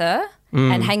wine with her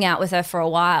and hang out with her for a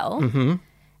while. Mm-hmm.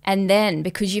 And then,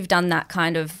 because you've done that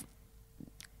kind of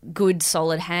good,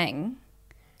 solid hang,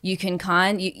 you can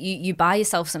you buy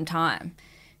yourself some time.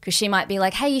 Because she might be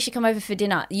like, hey, you should come over for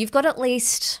dinner. You've got at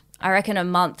least... I reckon a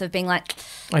month of being like,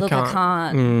 look, I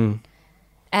can't.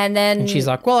 And then... And she's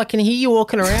like, well, I can hear you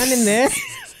walking around in there.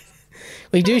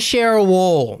 We do share a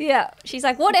wall. Yeah. She's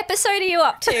like, what episode are you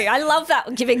up to? I love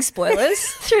that, giving spoilers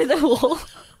through the wall.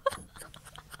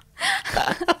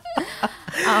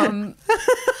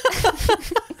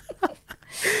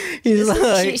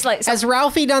 She's like, has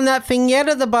Ralphie done that thing yet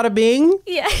at the Bada Bing?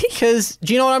 Yeah. Because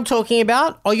do you know what I'm talking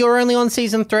about? Oh, you're only on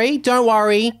season 3? Don't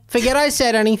worry. Forget I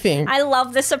said anything. I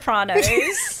love The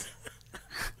Sopranos.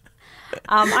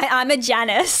 I'm a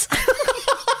Janice.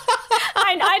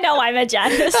 I know I'm a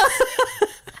Janice.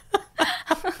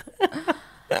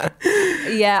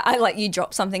 Yeah, I like you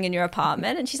drop something in your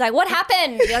apartment and she's like, what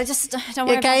happened? You're like, just don't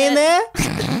worry about it. Okay in there?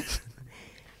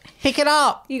 Pick it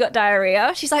up. You got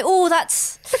diarrhea. She's like, oh,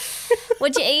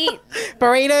 what'd you eat?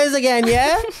 Burritos again,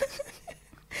 yeah?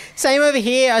 Same over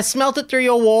here. I smelt it through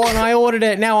your wall and I ordered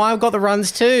it. Now I've got the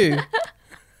runs too.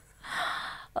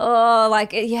 Oh,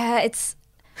 like, yeah, it's...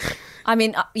 I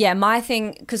mean, yeah, my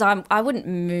thing, because I wouldn't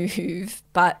move,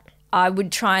 but I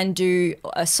would try and do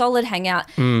a solid hangout.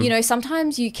 You know,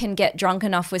 sometimes you can get drunk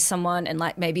enough with someone and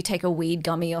like maybe take a weed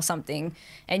gummy or something,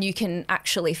 and you can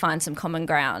actually find some common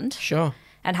ground. Sure.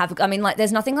 And I mean, like,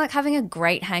 there's nothing like having a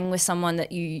great hang with someone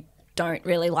that you don't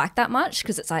really like that much,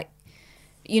 because it's like,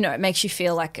 you know, it makes you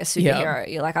feel like a superhero.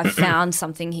 You're like, I've found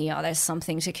something here. There's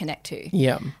something to connect to.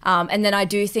 Yeah. And then I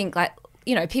do think, like,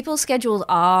 you know, people's schedules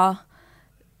are.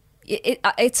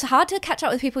 It's hard to catch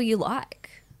up with people you like.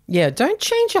 Yeah, don't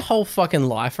change your whole fucking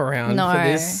life around for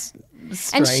this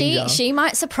stranger. And she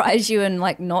might surprise you and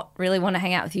like not really want to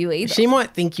hang out with you either. She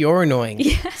might think you're annoying.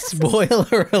 Yes.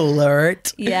 Spoiler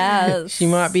alert. Yes. She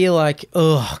might be like,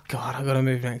 oh God, I got to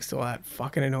move next to that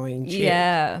fucking annoying chick.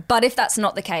 Yeah. But if that's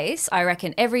not the case, I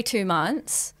reckon every 2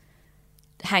 months,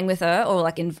 hang with her or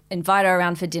like invite her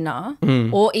around for dinner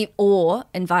or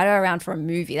invite her around for a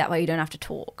movie. That way you don't have to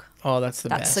talk. Oh, that's the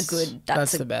best.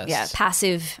 That's the best. Yeah,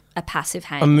 a passive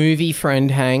hang. A movie friend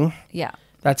hang. Yeah.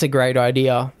 That's a great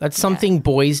idea. That's something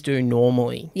boys do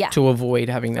normally to avoid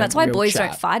having that. That's why real boys chat.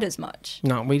 don't fight as much.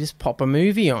 No, we just pop a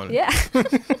movie on. Yeah.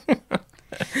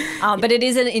 But it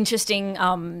is an interesting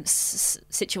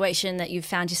situation that you've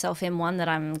found yourself in, one that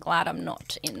I'm glad I'm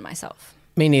not in myself.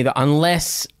 Me neither,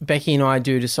 unless Becky and I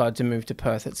do decide to move to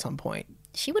Perth at some point.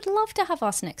 She would love to have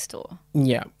us next door.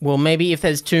 Yeah. Well, maybe if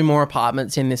there's 2 more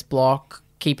apartments in this block,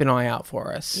 keep an eye out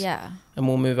for us. Yeah. And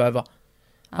we'll move over.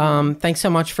 Thanks so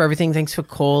much for everything. Thanks for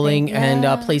calling. And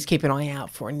please keep an eye out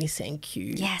for a Nissan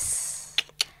Q. Yes.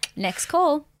 Next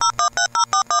call.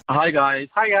 Hi, guys.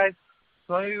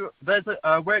 So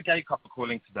we're a gay couple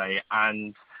calling today,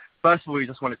 and first of all, we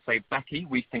just wanted to say, Becky,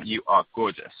 we think you are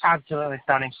gorgeous. Absolutely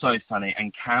stunning. So stunning.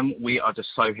 And Cam, we are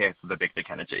just so here for the big dick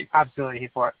energy. Absolutely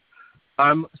here for it.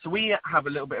 So we have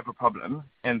a little bit of a problem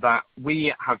in that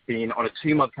we have been on a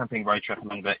 2-month camping road trip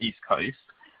along the East Coast,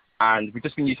 and we've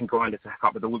just been using Grindr to hook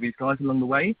up with all these guys along the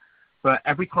way. But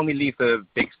every time we leave the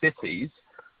big cities,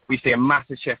 we see a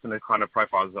massive shift in the kind of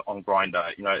profiles on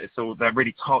Grindr. You know, they're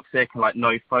really toxic and like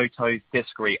no photos,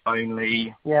 discreet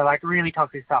only. Yeah, like really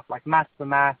toxic stuff, like mask the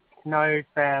mask, no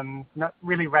femmes, not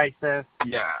really racist.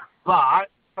 Yeah. But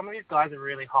some of these guys are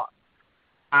really hot.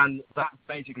 And that's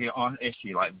basically our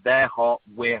issue. Like, they're hot,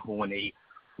 we're horny.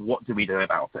 What do we do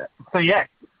about it? So,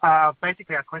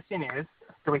 basically our question is,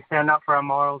 do we stand up for our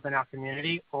morals in our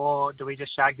community, or do we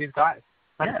just shag these guys?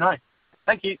 Let us know.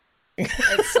 Thank you.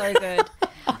 It's so good.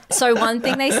 So one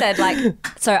thing they said,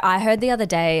 so I heard the other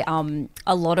day,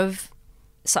 a lot of,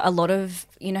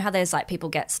 you know how there's like people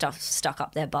get stuff stuck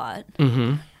up their butt?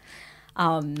 Mm-hmm.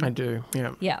 I do,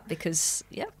 yeah. Yeah, because,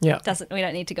 we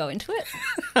don't need to go into it.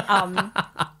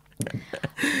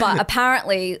 But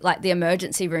apparently, like, the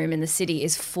emergency room in the city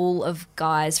is full of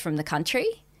guys from the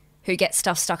country who get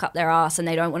stuff stuck up their ass and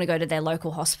they don't want to go to their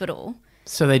local hospital.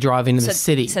 So they drive into the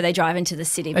city. So they drive into the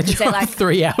city. They drive like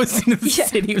 3 hours into the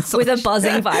city with a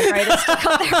buzzing vibrator stuck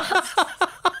up their ass.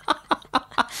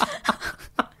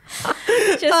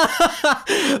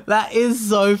 That is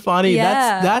so funny.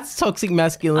 Yeah. That's toxic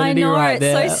masculinity. I know, right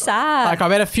there. It's so sad. Like, I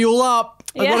better fuel up.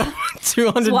 I got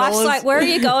 $200. His wife's like, where are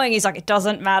you going? He's like, it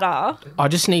doesn't matter. I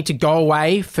just need to go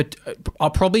away I'll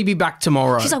probably be back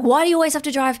tomorrow. She's like, why do you always have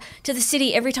to drive to the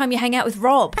city every time you hang out with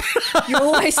Rob? You're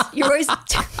always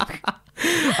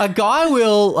A guy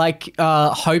will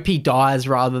hope he dies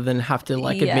rather than have to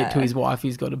admit to his wife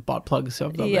he's got a butt plug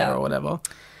shoved up there or whatever.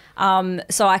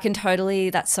 So I can totally,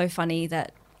 that's so funny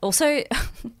that also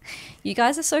you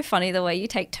guys are so funny the way you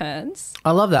take turns.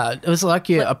 I love that. It was like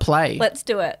a play. Let's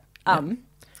do it.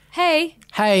 Hey.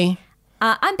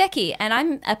 I'm Becky and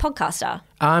I'm a podcaster.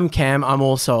 I'm Cam. I'm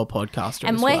also a podcaster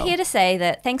and we're here to say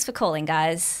that thanks for calling,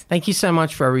 guys. Thank you so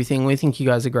much for everything. We think you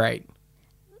guys are great.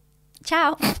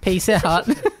 Ciao. Peace out.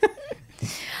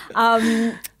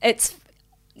 It's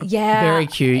very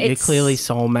cute. You're clearly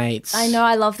soulmates. I know.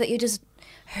 I love that you're just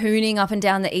hooning up and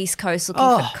down the East Coast looking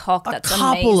for cock. That's amazing.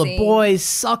 A couple of boys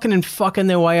sucking and fucking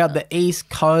their way up the East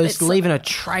Coast, leaving a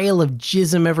trail of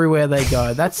jism everywhere they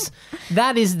go.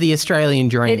 That is the Australian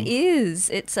dream. It is.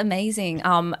 It's amazing.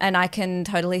 And I can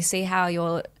totally see how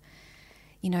you're,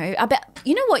 you know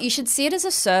what? You should see it as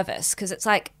a service, because it's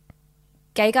like,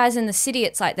 gay guys in the city,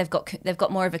 it's like they've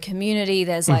got more of a community.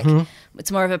 There's like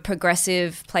it's more of a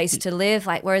progressive place to live.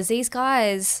 Like, whereas these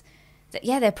guys,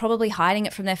 they're probably hiding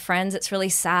it from their friends. It's really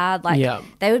sad. Like,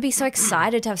 they would be so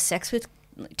excited to have sex with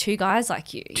 2 guys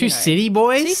like you. Two city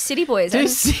boys? 2 city boys. 2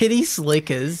 city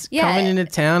slickers coming into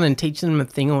town and teaching them a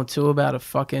thing or two about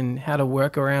how to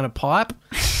work around a pipe.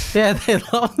 Yeah, they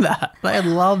love that. They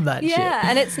love that shit. Yeah,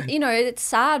 and it's, it's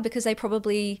sad because they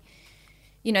probably,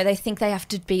 you know, they think they have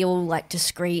to be all like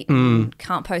discreet and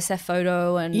can't post their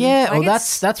photo. And well,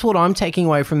 that's what I'm taking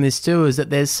away from this too, is that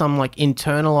there's some like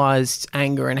internalized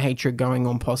anger and hatred going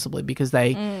on, possibly because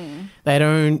some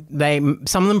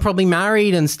of them probably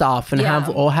married and stuff and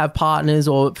have partners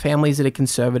or families that are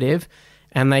conservative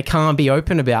and they can't be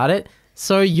open about it.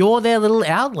 So you're their little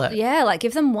outlet. Yeah, like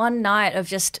give them one night of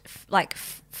just like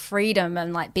freedom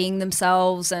and like being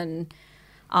themselves and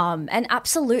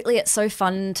absolutely it's so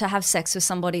fun to have sex with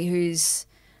somebody who's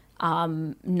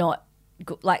not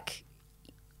like,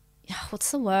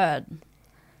 what's the word?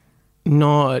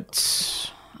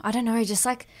 Not, I don't know, just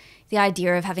like the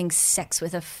idea of having sex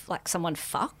with like someone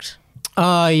fucked.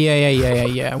 Oh,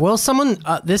 yeah. Well,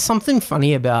 there's something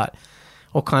funny about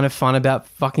or kind of fun about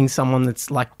fucking someone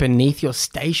that's like beneath your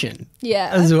station. Yeah.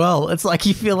 As well. It's like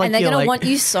you feel like and they're going to want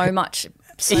you so much.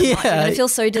 You're going to feel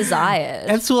so desired.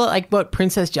 That's what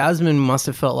Princess Jasmine must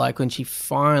have felt like when she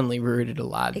finally rooted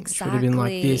Aladdin. Exactly. She would have been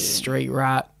like this street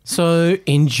rat. So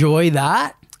enjoy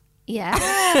that.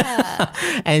 Yeah.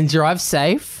 And drive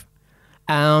safe.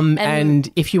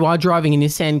 And if you are driving a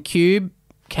Nissan Cube,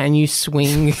 can you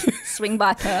swing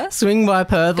by Perth? Swing by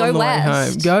Perth on the way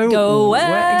home. Go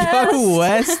west. Go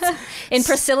west. In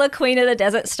Priscilla, Queen of the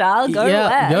Desert style, go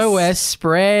west. Go west.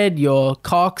 Spread your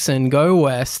cocks and go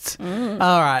west. All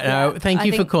right. Thank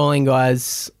you for calling,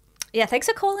 guys. Yeah, thanks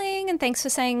for calling and thanks for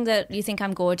saying that you think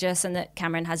I'm gorgeous and that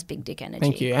Cameron has big dick energy.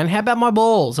 Thank you. And how about my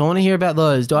balls? I want to hear about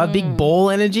those. Do I have big ball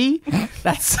energy?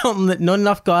 That's something that not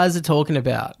enough guys are talking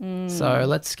about. So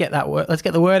let's get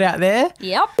the word out there.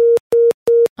 Yep.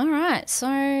 All right. So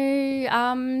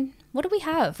what do we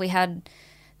have? We had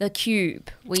the cube.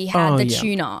 We had the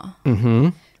tuner. Mm-hmm.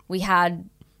 We had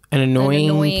an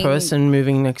annoying person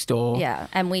moving next door. Yeah.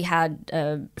 And we had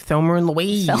Thelma and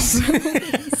Louise.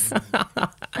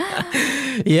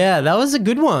 Yeah, that was a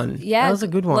good one. Yeah. That was a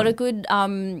good one. A lot of good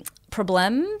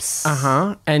problems.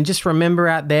 And just remember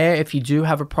out there, if you do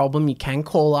have a problem, you can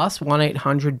call us,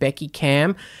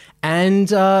 1-800-BECKY-CAM. And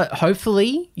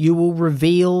hopefully you will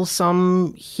reveal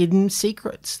some hidden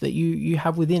secrets that you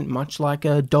have within, much like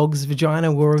a dog's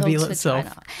vagina will reveal itself.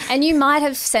 Vagina. And you might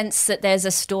have sensed that there's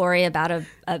a story about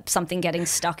something getting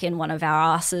stuck in one of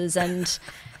our asses. And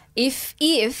if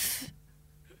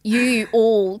you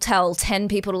all tell 10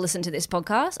 people to listen to this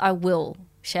podcast, I will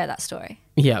share that story.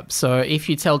 Yeah. So if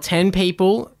you tell 10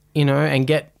 people, and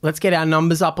let's get our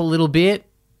numbers up a little bit.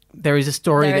 There is a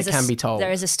story that can be told.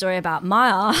 There is a story about my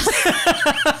ass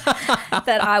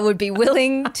that I would be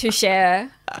willing to share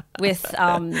with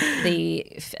the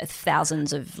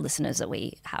thousands of listeners that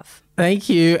we have. Thank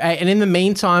you. And in the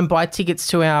meantime, buy tickets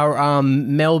to our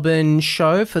Melbourne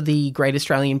show for the Great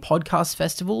Australian Podcast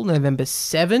Festival, November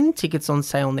 7. Tickets on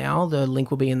sale now. The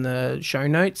link will be in the show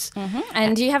notes. Mm-hmm.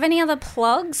 And do you have any other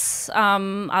plugs?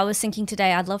 I was thinking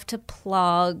today I'd love to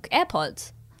plug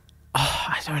AirPods. Oh,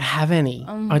 I don't have any.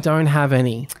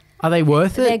 Are they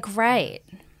worth it? They're great.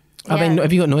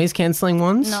 Have you got noise cancelling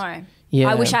ones? No. Yeah.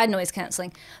 I wish I had noise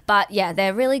cancelling. But yeah,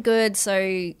 they're really good. So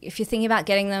if you're thinking about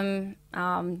getting them,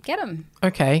 get them.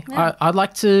 Okay. Yeah. I'd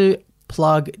like to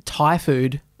plug Thai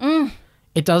food.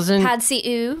 It doesn't... Pad see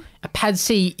ew. A pad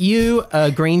see ew,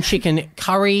 a green chicken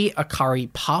curry, a curry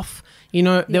puff.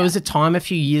 There was a time a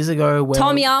few years ago where...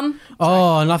 Tom yum.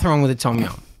 Oh, nothing wrong with a tom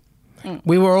yum.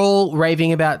 We were all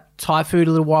raving about Thai food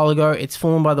a little while ago. It's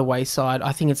fallen by the wayside.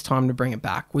 I think it's time to bring it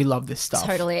back. We love this stuff.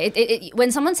 Totally.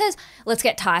 When someone says, let's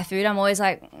get Thai food, I'm always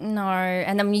like, no.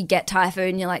 And then when you get Thai food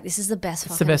and you're like, this is the best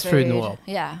fucking food. It's the best food in the world.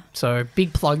 Yeah. So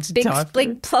big plugs to Thai food.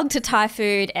 Big plug to Thai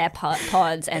food,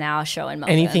 AirPods, and our show in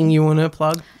Melbourne. Anything you want to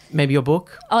plug? Maybe your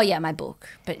book? Oh, yeah, my book.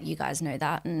 But you guys know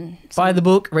that. And buy the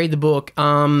book, read the book.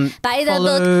 Buy the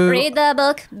book, read the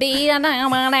book.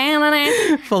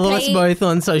 Follow us both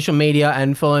on social media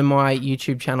and follow my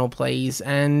YouTube channel, please.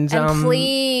 And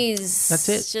please. That's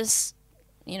it. Just,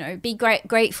 be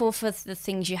grateful for the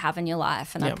things you have in your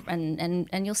life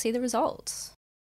and you'll see the results.